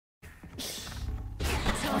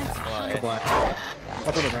Black.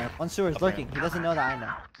 Up on the ramp. One sewer is lurking. He doesn't know that I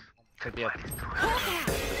know. Could be up.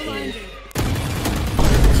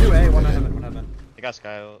 2A, one heaven, one heaven. I got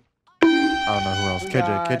Sky. I don't know who else.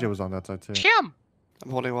 KJ was on that side too. Damn!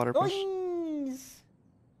 I'm holding water push. Someone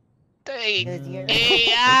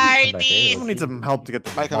needs some help to get the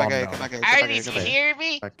Come bomb back, down. come back, Ardies, can you hear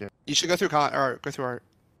me? Back in. You should go through con or go through art.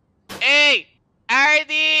 Hey!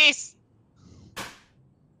 Ardies!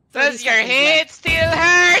 Does your head still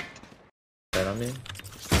hurt? Right on me.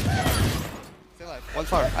 Stay alive. One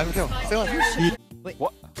flower. I have a kill. Stay alive. Wait.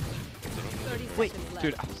 What? Wait.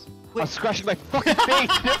 Dude, I was scratching my fucking face.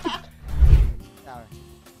 Tower.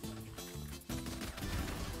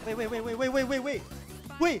 Wait.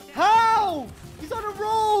 Wait, how? He's on a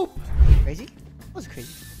rope! Crazy? That was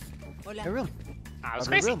crazy. A room. I was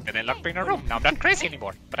crazy, and I love being in a room. Now I'm not crazy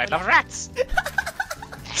anymore, but I love rats. No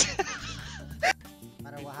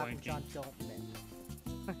matter what happens, John, don't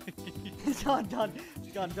miss. John,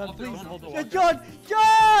 please.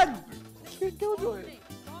 John! You're Killjoy.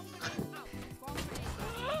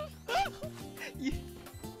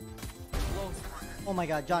 Oh my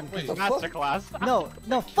god, John. Masterclass.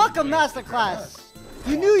 No, fuck a masterclass!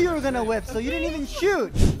 You knew you were gonna whip, so you didn't even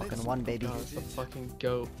shoot! Fucking one, baby. Let's fucking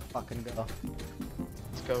go. Fucking go.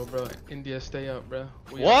 Let's go, bro. India, stay up, bro.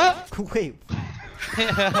 What? Wait.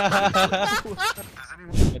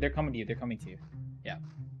 They're coming to you, Yeah.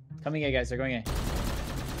 Coming A, guys, they're going A.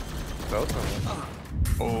 Both of them.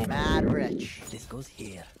 Oh. Mad rich. This goes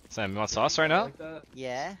here. Sam, you want sauce right now?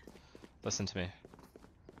 Yeah. Listen to me.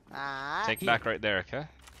 Ah. Take back right there, okay?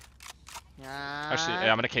 Actually,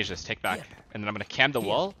 yeah, I'm gonna cage this. Take back. And then I'm gonna cam the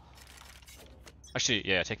wall. Actually,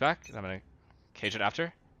 yeah, take back. And I'm gonna cage it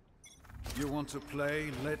after. You want to play?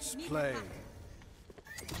 Let's play.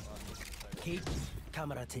 Cage,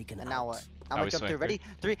 camera taken. And now what? I'm gonna jump through. Ready?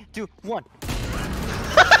 3, 2, 1.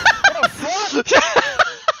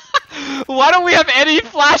 Why don't we have any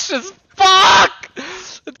flashes? Fuck!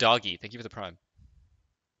 Doggy, thank you for the prime.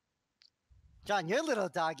 John, you're a little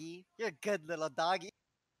doggy. You're a good little doggy.